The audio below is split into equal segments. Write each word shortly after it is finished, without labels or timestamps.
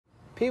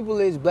people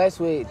is blessed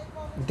with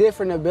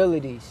different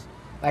abilities.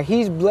 Like,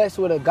 he's blessed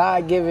with a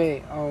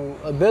God-given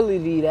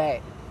ability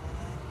that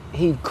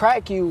he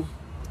crack you,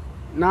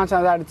 9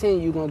 times out of 10,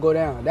 you're going to go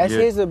down. That's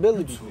his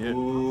ability.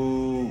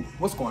 Ooh,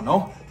 what's going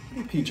on?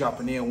 P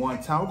dropping in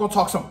one time. We're going to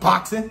talk some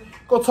boxing.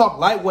 Go talk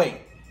lightweight.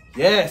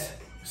 Yes,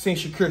 seen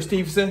Shakur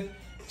Stevenson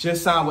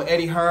just signed with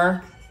Eddie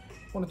Hearn.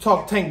 Want to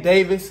talk Tank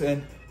Davis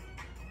and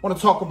want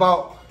to talk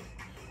about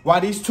why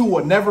these two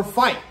will never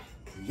fight.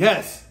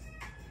 Yes,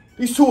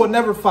 these two will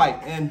never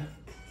fight. And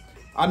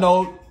I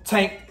know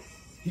Tank,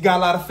 he got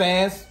a lot of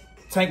fans.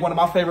 Tank, one of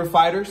my favorite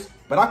fighters.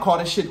 But I call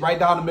this shit right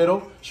down the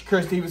middle.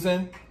 Shakur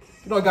Stevenson,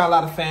 you know, he got a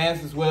lot of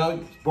fans as well.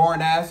 He's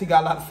boring ass. He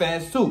got a lot of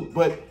fans too.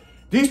 But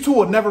these two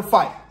will never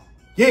fight.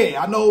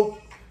 Yeah, I know,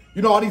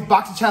 you know, all these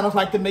boxing channels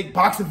like to make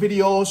boxing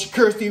videos.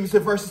 Shakur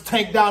Stevenson versus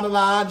Tank down the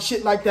line.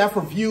 Shit like that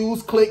for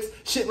views, clicks,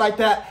 shit like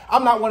that.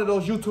 I'm not one of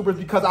those YouTubers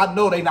because I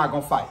know they not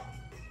going to fight.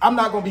 I'm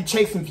not going to be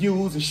chasing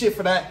views and shit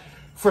for that,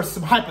 for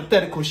some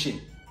hypothetical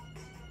shit.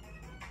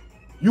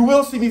 You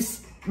will see me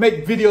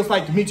make videos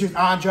like Demetrius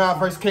Andrade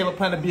versus Caleb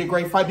Plant be a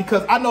great fight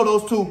because I know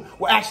those two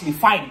will actually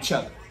fight each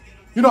other.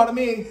 You know what I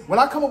mean? When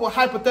I come up with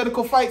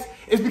hypothetical fights,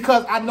 it's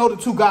because I know the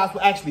two guys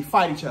will actually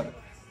fight each other.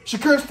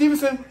 Shakur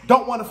Stevenson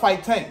don't want to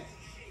fight Tank.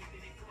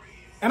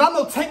 And I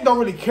know Tank don't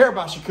really care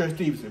about Shakur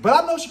Stevenson. But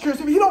I know Shakur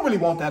Stevenson, he don't really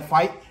want that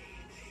fight.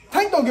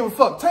 Tank don't give a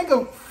fuck. Tank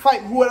will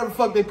fight whoever the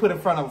fuck they put in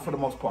front of him for the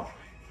most part.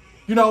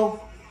 You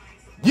know,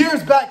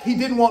 years back, he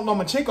didn't want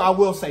Lomachenko. I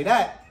will say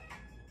that.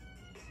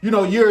 You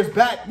know, years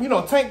back, you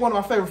know, Tank, one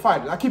of my favorite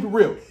fighters. I keep it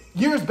real.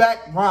 Years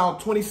back, around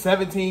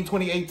 2017,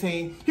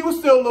 2018, he was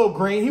still a little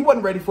green. He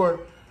wasn't ready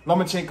for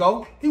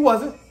Lomachenko. He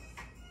wasn't.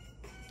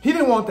 He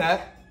didn't want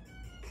that.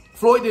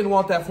 Floyd didn't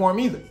want that for him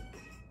either.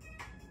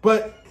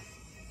 But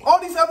all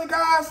these other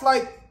guys,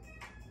 like,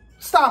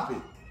 stop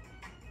it.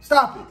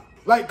 Stop it.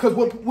 Like, because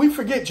what we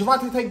forget,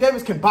 Gervonta Tank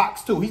Davis can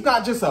box too. He's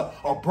not just a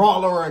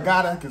brawler or a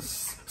guy that can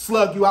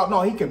slug you out.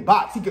 No, he can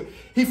box.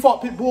 He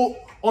fought Pitbull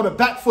on the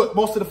back foot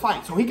most of the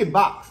fight, so he can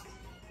box.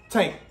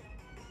 Tank.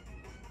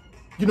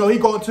 You know, he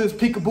go into his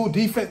peekaboo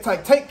defense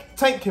type.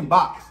 Tank can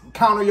box.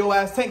 Counter your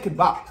ass, Tank can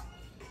box.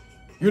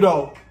 You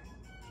know,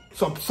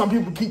 so some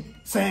people keep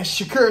saying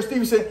Shakur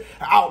Stevenson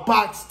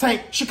outbox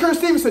Tank. Shakur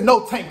Stevenson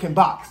know Tank can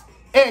box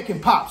and can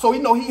pop. So,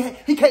 you know,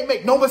 he can't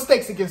make no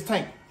mistakes against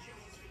Tank.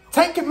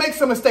 Tank can make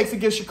some mistakes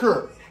against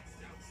Shakur.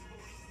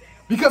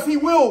 Because he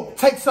will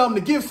take some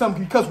to give some.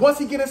 Because once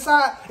he get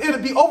inside, it'll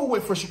be over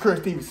with for Shakur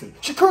Stevenson.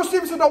 Shakur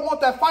Stevenson don't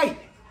want that fight.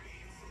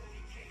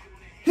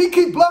 He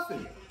keep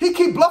bluffing. He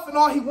keep bluffing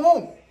all he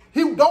wants.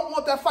 He don't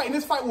want that fight. And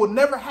this fight will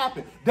never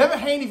happen. Devin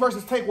Haney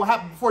versus Tank will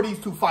happen before these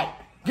two fight.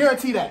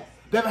 Guarantee that.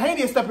 Devin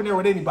Haney is stepping there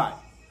with anybody.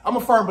 I'm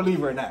a firm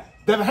believer in that.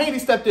 Devin Haney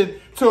stepped into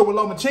it with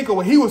Lomachenko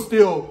when he was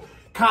still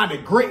kind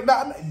of green.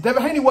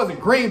 Devin Haney wasn't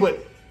green, but,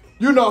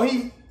 you know,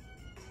 he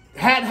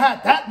hadn't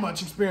had that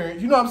much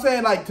experience. You know what I'm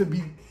saying? Like, to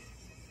be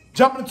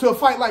jumping into a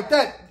fight like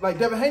that, like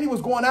Devin Haney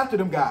was going after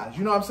them guys.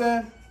 You know what I'm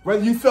saying?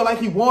 Whether you feel like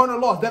he won or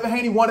lost, Devin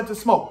Haney wanted to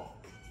smoke.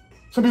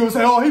 Some people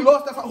say, oh, he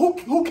lost that fight.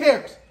 Who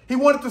cares? He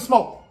wanted to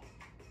smoke.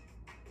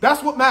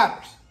 That's what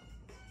matters.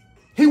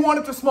 He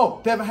wanted to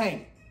smoke, Devin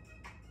Haney.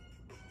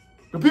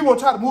 The people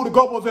try to move the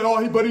goalposts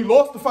and say, but he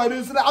lost the fight.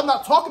 I'm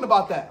not talking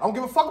about that. I don't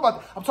give a fuck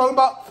about that. I'm talking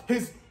about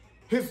his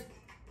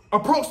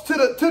approach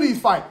to these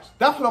fighters.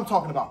 That's what I'm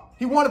talking about.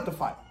 He wanted the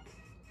fight.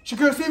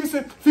 Shakur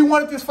Stevenson, if he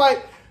wanted this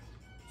fight,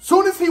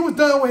 soon as he was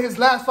done with his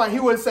last fight, he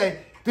would say,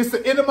 this is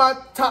the end of my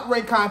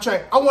top-ranked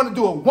contract. I want to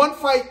do a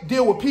one-fight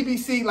deal with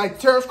PBC like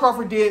Terrence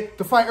Crawford did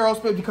to fight Errol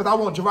Spence because I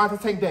want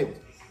Gervonta Tank Davis.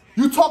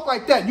 You talk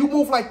like that. You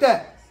move like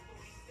that.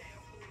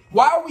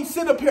 Why are we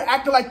sitting up here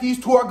acting like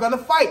these two are going to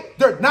fight?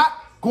 They're not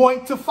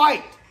going to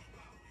fight.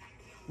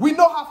 We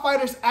know how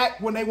fighters act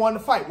when they want to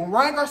fight. When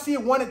Ryan Garcia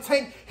wanted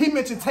Tank, he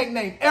mentioned Tank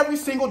name every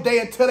single day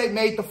until they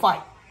made the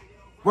fight.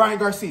 Ryan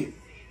Garcia.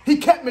 He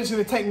kept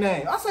mentioning Tank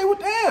name. I say, well,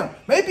 damn,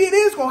 maybe it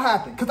is going to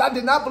happen because I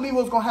did not believe it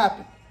was going to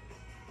happen.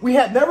 We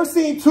had never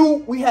seen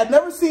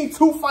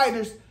two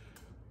fighters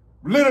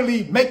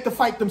literally make the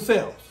fight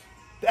themselves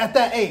at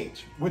that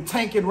age with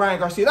Tank and Ryan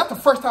Garcia. That's the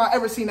first time I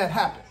ever seen that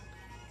happen.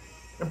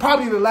 And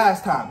probably the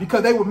last time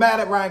because they were mad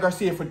at Ryan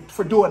Garcia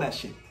for doing that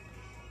shit.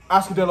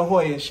 Oscar De La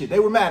Hoya and shit. They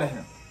were mad at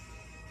him.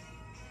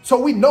 So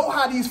we know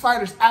how these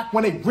fighters act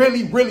when they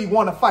really, really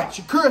want to fight.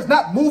 Shakur is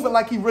not moving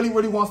like he really,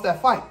 really wants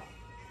that fight.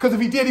 Because if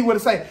he did, he would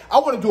have said, I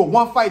want to do a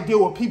one-fight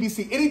deal with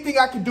PBC. Anything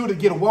I can do to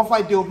get a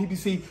one-fight deal with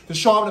PBC to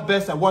show him the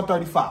best at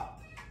 135.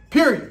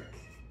 Period.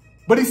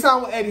 But he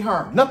signed with Eddie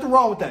Hearn. Nothing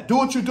wrong with that. Do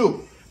what you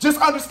do.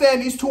 Just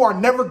understand these two are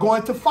never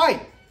going to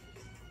fight.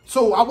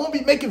 So I won't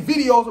be making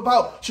videos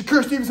about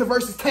Shakur Stevenson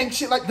versus Tank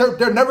shit like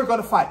they're never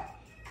going to fight.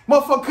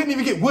 Motherfucker couldn't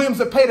even get Williams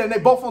or Payton, and they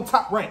both on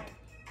top rank.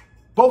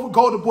 Both with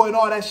Golden Boy and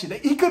all that shit.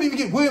 He couldn't even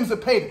get Williams or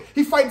Payton.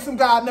 He fighting some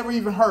guy I never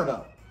even heard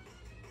of.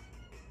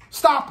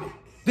 Stop it.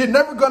 They're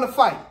never going to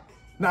fight.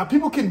 Now,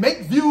 people can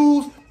make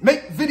views,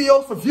 make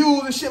videos for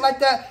views and shit like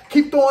that.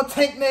 Keep throwing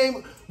Tank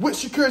name with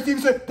Shakur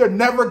Stevenson. They're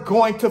never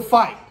going to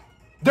fight.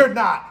 They're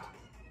not.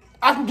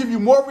 I can give you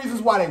more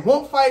reasons why they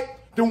won't fight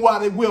than why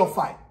they will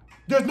fight.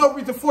 There's no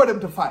reason for them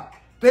to fight.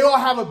 They all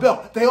have a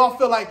belt. They all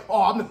feel like,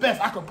 oh, I'm the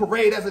best. I can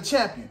parade as a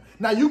champion.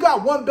 Now, you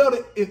got one belt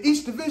in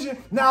each division.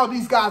 Now,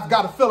 these guys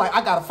got to feel like,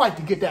 I got to fight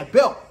to get that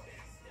belt.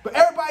 But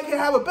everybody can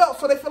have a belt,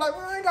 so they feel like,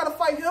 well, I ain't got to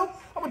fight him.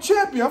 I'm a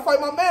champion. I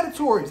fight my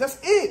mandatories. That's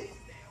it.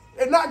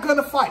 They're not going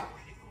to fight.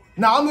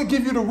 Now, I'm going to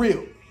give you the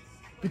real.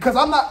 Because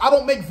I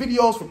don't make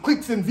videos for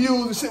clicks and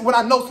views and shit when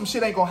I know some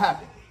shit ain't going to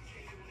happen.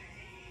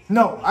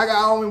 No, I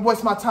don't even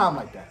waste my time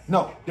like that.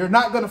 No, they're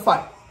not going to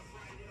fight.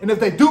 And if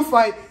they do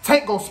fight,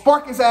 Tank going to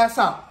spark his ass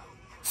out.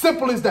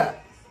 Simple as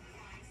that.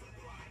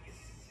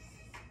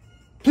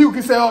 People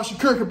can say, oh,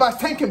 Shakur can box.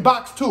 Tank can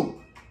box too.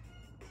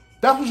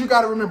 That's what you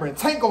got to remember. And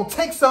Tank going to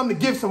take something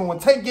to give someone. When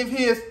Tank give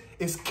his,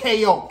 it's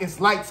KO. It's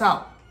lights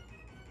out.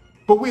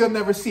 But we'll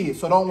never see it,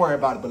 so don't worry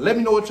about it. But let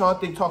me know what y'all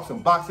think. Talk some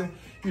boxing.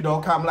 You know,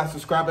 comment, like,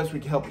 subscribe us. We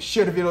can help us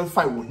share the video. This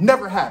fight will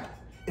never happen.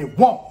 It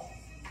won't.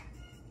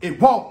 It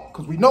won't.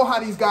 Because we know how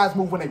these guys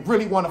move when they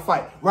really want to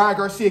fight. Ryan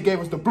Garcia gave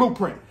us the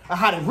blueprint of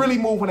how they really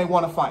move when they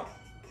want to fight.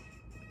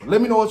 But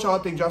let me know what y'all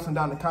think. Drop some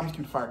down in the comments.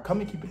 Keep the fire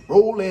coming. Keep it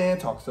rolling.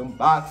 Talk some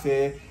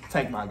boxing.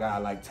 Tank, my guy. I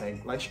like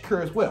Tank. Like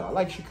Shakur as well. I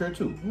like Shakur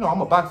too. You know,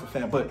 I'm a boxing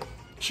fan, but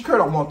Shakur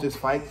don't want this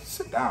fight.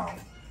 Sit down.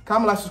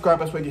 Comment, like, subscribe.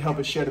 That's way you help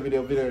us share the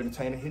video. Video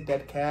entertaining. Hit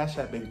that cash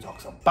app, baby.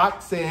 Talk some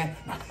boxing.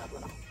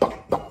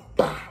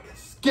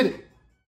 Let's get it.